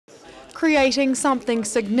creating something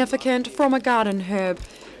significant from a garden herb.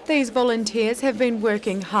 These volunteers have been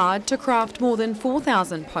working hard to craft more than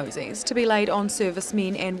 4,000 posies to be laid on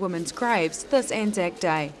servicemen and women's graves this Anzac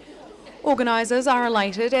Day. Organisers are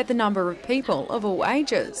elated at the number of people of all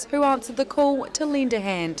ages who answered the call to lend a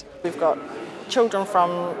hand. We've got children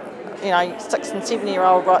from 6 and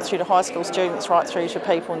 7-year-old right through to high school students, right through to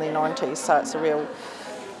people in their 90s, so it's a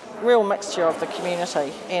real mixture of the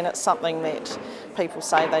community, and it's something that people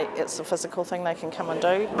say it's a physical thing they can come and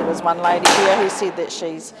do. There was one lady here who said that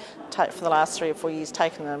she's for the last 3 or 4 years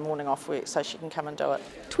taken the morning off work so she can come and do it.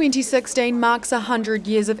 2016 marks 100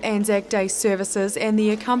 years of Anzac Day services and the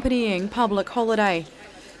accompanying public holiday.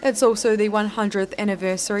 It's also the 100th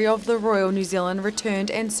anniversary of the Royal New Zealand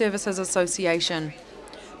Returned and Services Association.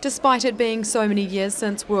 Despite it being so many years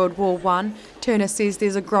since World War I, Turner says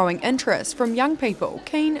there's a growing interest from young people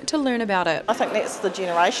keen to learn about it. I think that's the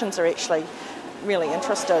generations are actually really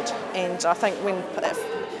interested, and I think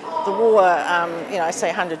if the war, say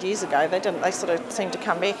 100 years ago, they sort of seemed to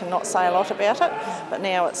come back and not say a lot about it, but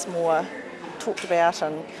now it's more talked about,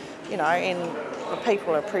 and and the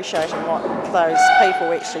people are appreciating what those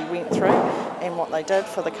people actually went through and what they did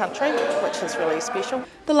for the country, which is really special.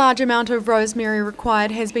 The large amount of rosemary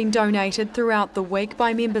required has been donated throughout the week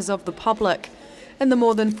by members of the public. In the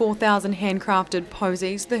more than 4,000 handcrafted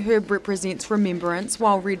posies, the herb represents remembrance,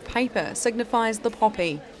 while red paper signifies the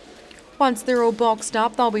poppy. Once they're all boxed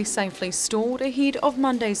up, they'll be safely stored ahead of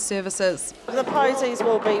Monday's services. The posies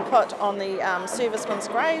will be put on the servicemen's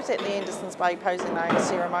graves at the Anderson's Bay Posy Laying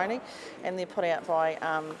ceremony, and they're put out by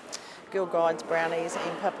Girl Guides, Brownies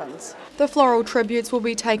and Pippins. The floral tributes will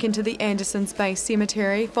be taken to the Anderson's Bay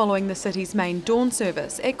Cemetery following the city's main dawn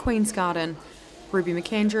service at Queen's Garden. Ruby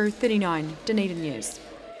McAndrew, 39, Dunedin News.